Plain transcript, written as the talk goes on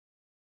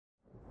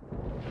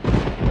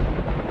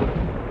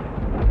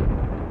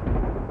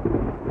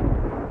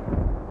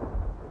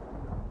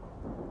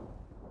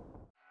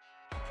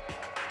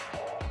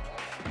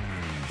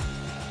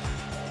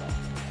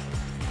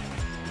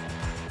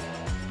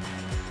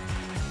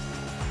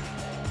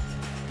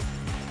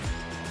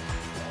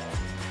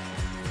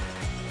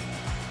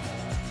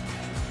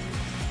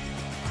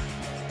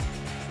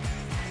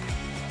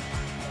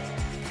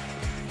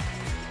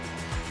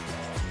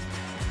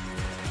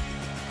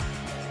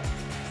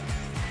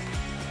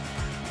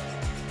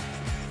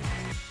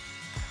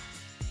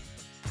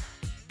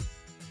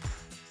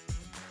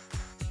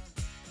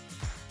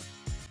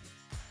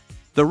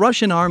The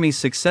Russian army's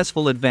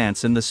successful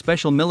advance in the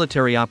Special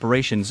Military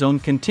Operation Zone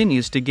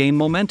continues to gain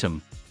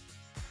momentum.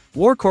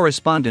 War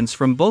correspondents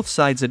from both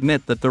sides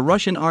admit that the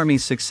Russian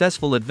army's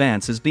successful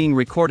advance is being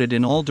recorded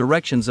in all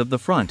directions of the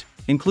front,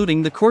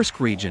 including the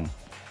Kursk region.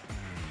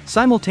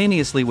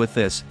 Simultaneously with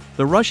this,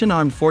 the Russian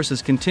armed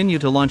forces continue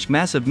to launch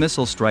massive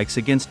missile strikes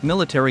against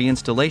military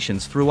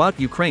installations throughout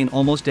Ukraine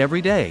almost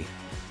every day.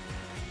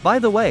 By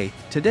the way,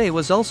 today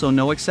was also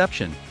no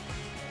exception.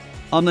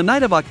 On the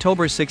night of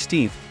October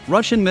 16,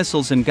 Russian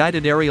missiles and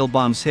guided aerial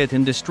bombs hit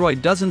and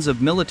destroyed dozens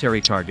of military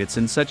targets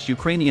in such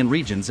Ukrainian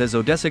regions as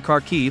Odessa,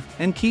 Kharkiv,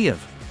 and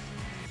Kiev.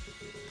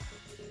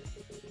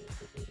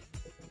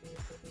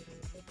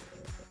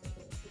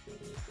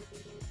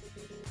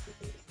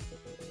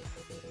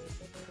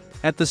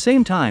 At the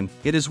same time,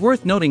 it is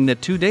worth noting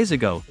that 2 days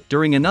ago,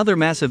 during another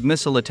massive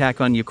missile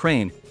attack on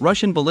Ukraine,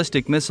 Russian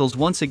ballistic missiles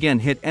once again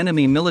hit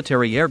enemy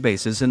military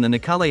airbases in the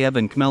Nikolaev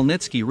and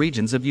Khmelnytsky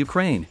regions of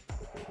Ukraine.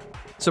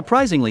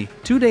 Surprisingly,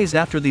 2 days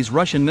after these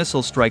Russian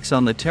missile strikes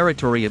on the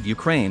territory of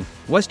Ukraine,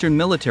 Western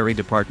military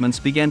departments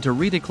began to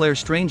redeclare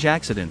strange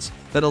accidents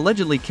that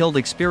allegedly killed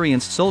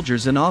experienced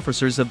soldiers and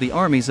officers of the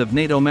armies of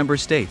NATO member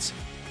states.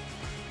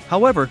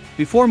 However,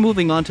 before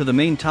moving on to the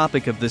main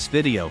topic of this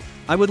video,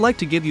 I would like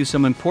to give you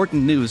some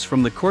important news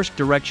from the Kursk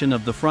direction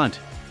of the front.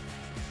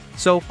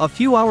 So, a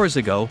few hours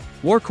ago,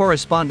 war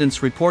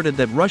correspondents reported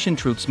that Russian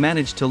troops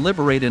managed to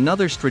liberate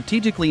another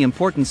strategically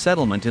important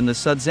settlement in the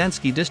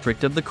Sudzansky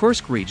district of the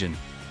Kursk region.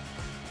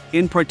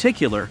 In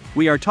particular,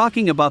 we are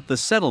talking about the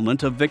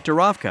settlement of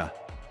Viktorovka.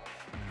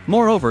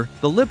 Moreover,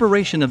 the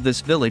liberation of this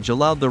village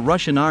allowed the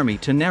Russian army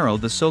to narrow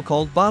the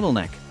so-called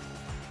bottleneck.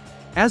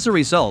 As a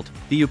result,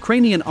 the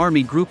Ukrainian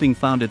army grouping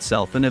found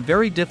itself in a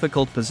very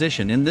difficult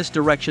position in this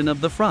direction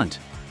of the front.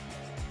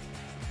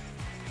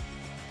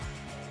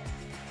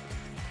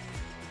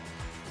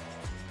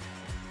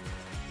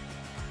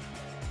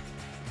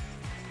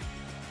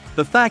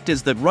 The fact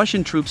is that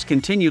Russian troops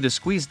continue to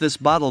squeeze this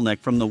bottleneck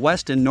from the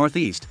west and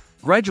northeast,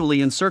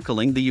 gradually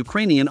encircling the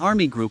Ukrainian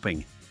army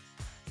grouping.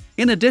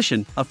 In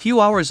addition, a few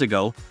hours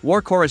ago,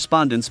 war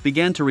correspondents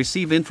began to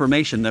receive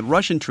information that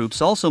Russian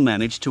troops also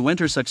managed to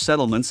enter such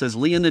settlements as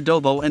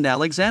Leonidovo and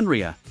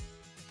Alexandria.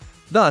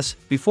 Thus,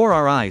 before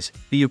our eyes,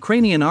 the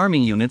Ukrainian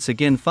army units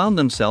again found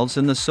themselves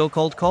in the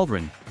so-called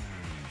cauldron.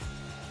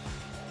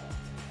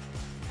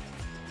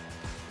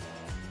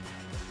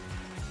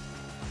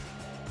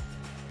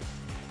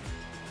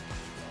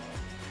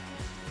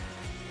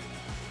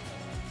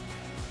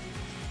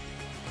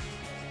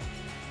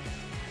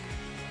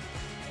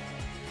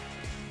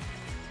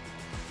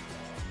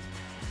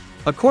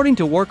 According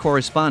to war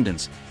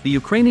correspondents, the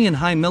Ukrainian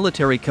High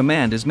Military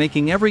Command is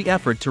making every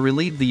effort to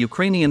relieve the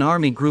Ukrainian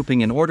army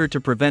grouping in order to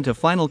prevent a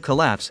final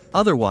collapse,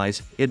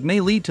 otherwise, it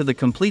may lead to the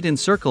complete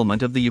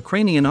encirclement of the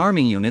Ukrainian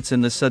army units in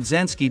the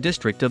Sudzansky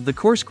district of the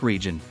Kursk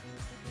region.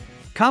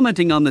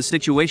 Commenting on the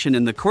situation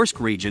in the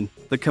Kursk region,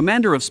 the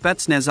commander of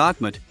Spetsnaz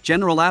Akhmat,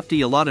 General Avdiy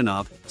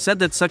Alatinov, said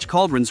that such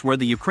cauldrons where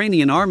the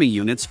Ukrainian army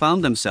units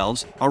found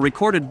themselves are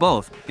recorded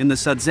both in the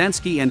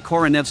Sudzansky and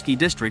Koronevsky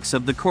districts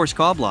of the Kursk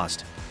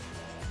Oblast.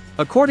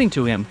 According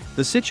to him,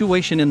 the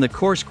situation in the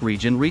Kursk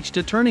region reached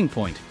a turning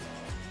point.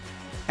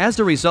 As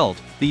a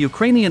result, the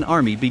Ukrainian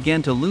army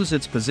began to lose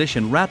its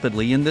position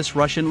rapidly in this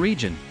Russian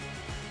region.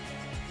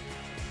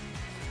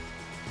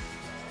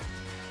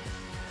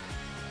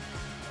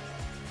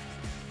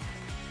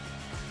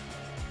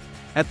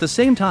 At the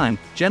same time,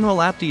 General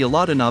Avdiy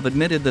Alatinov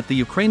admitted that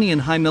the Ukrainian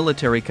High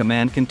Military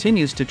Command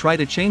continues to try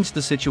to change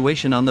the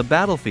situation on the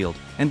battlefield,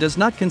 and does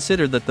not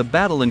consider that the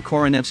battle in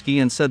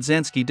Koronevsky and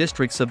Sudzansky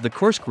districts of the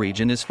Kursk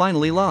region is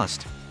finally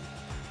lost.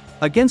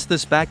 Against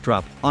this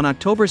backdrop, on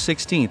October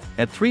 16,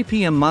 at 3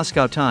 p.m.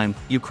 Moscow time,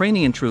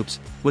 Ukrainian troops,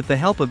 with the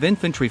help of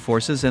infantry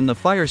forces and the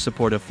fire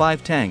support of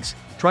 5 tanks,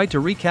 tried to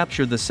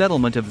recapture the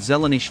settlement of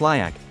Zeleny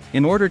Shlyak,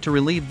 in order to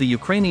relieve the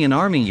Ukrainian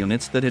army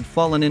units that had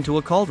fallen into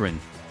a cauldron.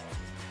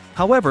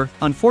 However,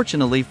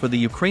 unfortunately for the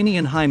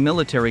Ukrainian High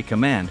Military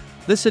Command,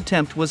 this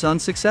attempt was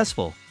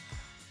unsuccessful.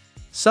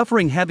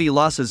 Suffering heavy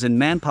losses in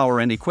manpower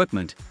and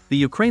equipment, the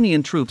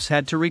Ukrainian troops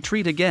had to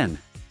retreat again.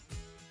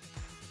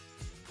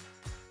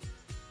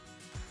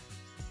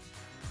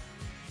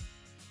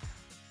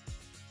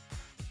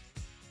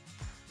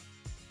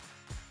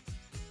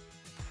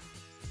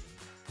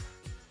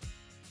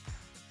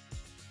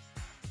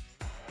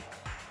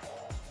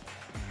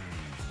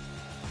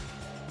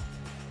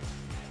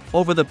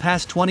 Over the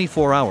past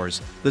 24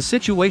 hours, the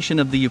situation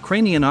of the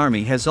Ukrainian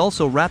army has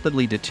also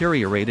rapidly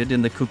deteriorated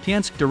in the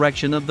Kupiansk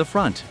direction of the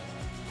front.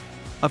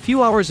 A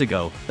few hours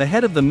ago, the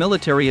head of the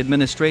military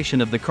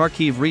administration of the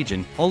Kharkiv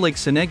region, Oleg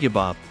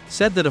Synegiubov,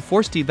 said that a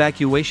forced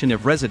evacuation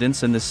of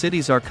residents and the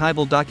city's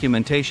archival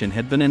documentation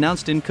had been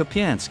announced in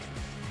Kupiansk.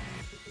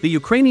 The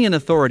Ukrainian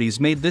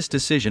authorities made this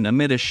decision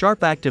amid a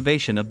sharp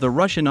activation of the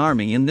Russian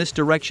army in this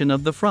direction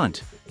of the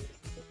front.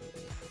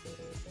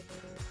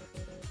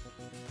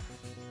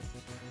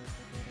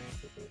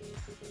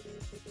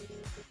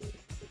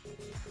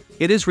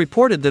 It is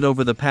reported that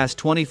over the past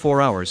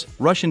 24 hours,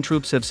 Russian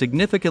troops have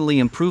significantly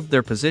improved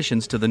their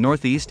positions to the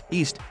northeast,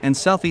 east, and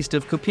southeast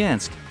of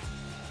Kupiansk.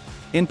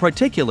 In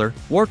particular,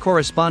 war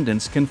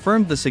correspondents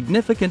confirmed the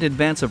significant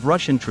advance of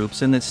Russian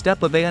troops in the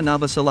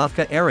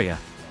Stepovaya-Novosilovka area.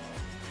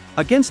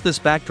 Against this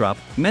backdrop,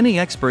 many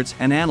experts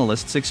and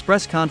analysts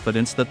express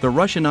confidence that the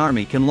Russian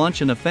army can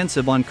launch an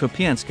offensive on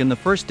Kupiansk in the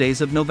first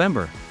days of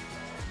November.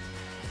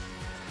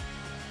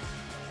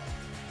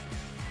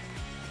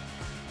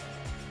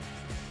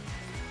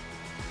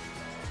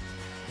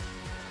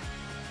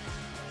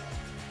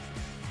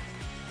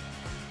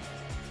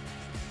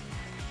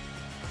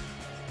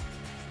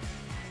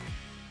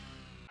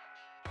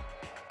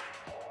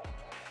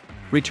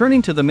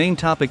 Returning to the main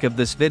topic of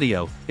this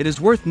video, it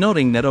is worth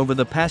noting that over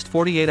the past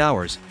 48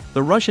 hours,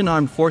 the Russian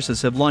armed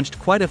forces have launched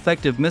quite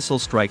effective missile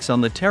strikes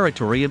on the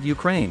territory of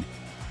Ukraine.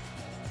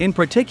 In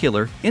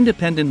particular,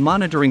 independent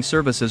monitoring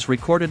services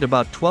recorded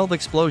about 12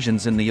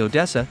 explosions in the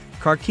Odessa,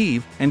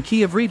 Kharkiv, and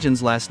Kiev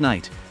regions last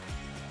night.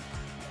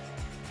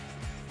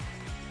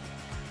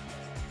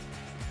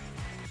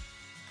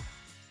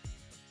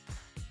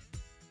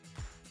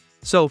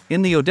 So,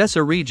 in the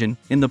Odessa region,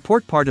 in the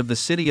port part of the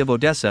city of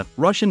Odessa,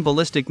 Russian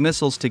ballistic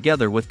missiles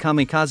together with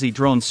kamikaze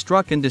drones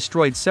struck and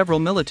destroyed several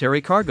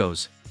military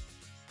cargoes.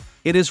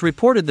 It is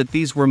reported that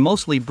these were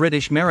mostly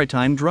British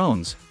maritime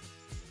drones.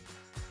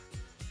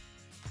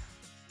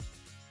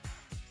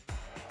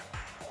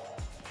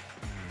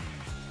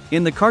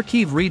 In the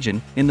Kharkiv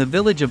region, in the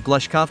village of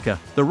Glushkovka,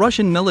 the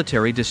Russian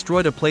military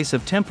destroyed a place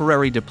of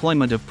temporary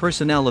deployment of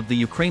personnel of the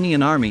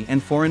Ukrainian army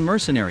and foreign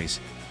mercenaries.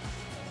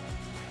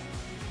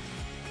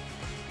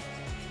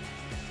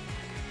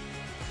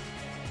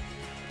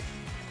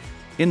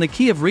 In the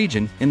Kiev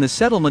region, in the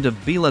settlement of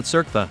Bila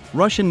Tserkva,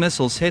 Russian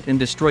missiles hit and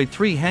destroyed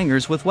 3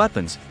 hangars with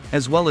weapons,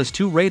 as well as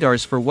 2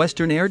 radars for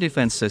Western air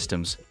defense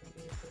systems.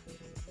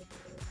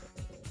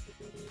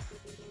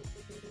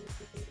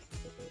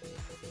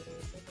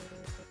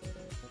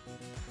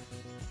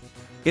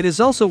 It is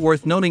also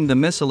worth noting the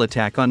missile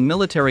attack on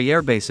military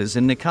airbases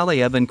in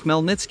Nikolaev and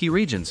Khmelnytsky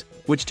regions,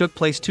 which took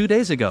place 2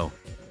 days ago.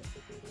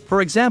 For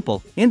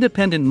example,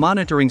 independent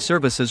monitoring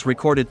services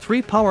recorded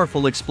 3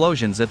 powerful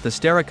explosions at the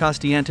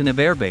Starokostiantyniv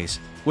airbase,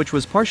 which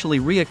was partially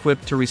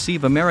re-equipped to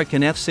receive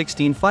American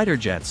F-16 fighter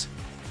jets.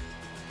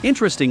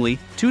 Interestingly,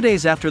 2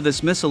 days after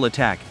this missile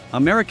attack,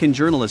 American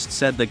journalists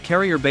said that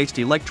carrier-based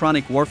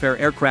electronic warfare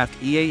aircraft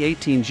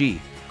EA-18G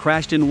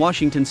crashed in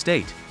Washington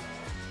state.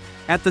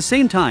 At the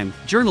same time,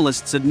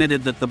 journalists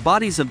admitted that the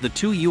bodies of the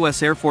 2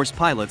 U.S. Air Force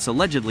pilots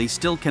allegedly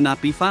still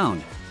cannot be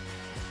found.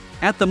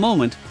 At the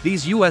moment,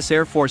 these U.S.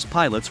 Air Force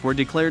pilots were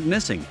declared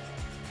missing.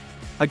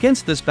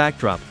 Against this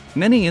backdrop,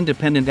 many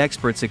independent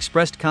experts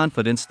expressed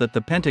confidence that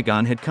the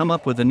Pentagon had come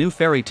up with a new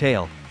fairy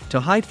tale to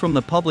hide from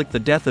the public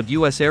the death of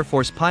U.S. Air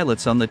Force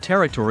pilots on the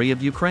territory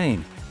of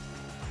Ukraine.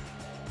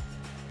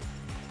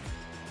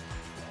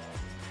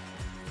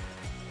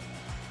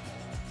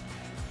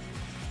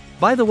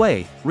 By the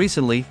way,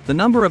 recently, the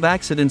number of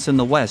accidents in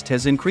the West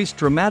has increased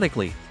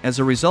dramatically, as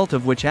a result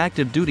of which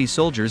active duty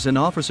soldiers and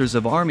officers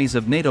of armies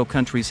of NATO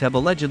countries have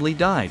allegedly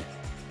died.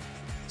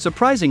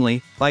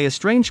 Surprisingly, by a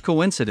strange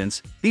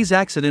coincidence, these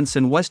accidents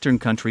in Western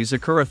countries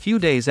occur a few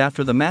days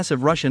after the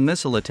massive Russian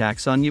missile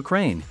attacks on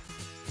Ukraine.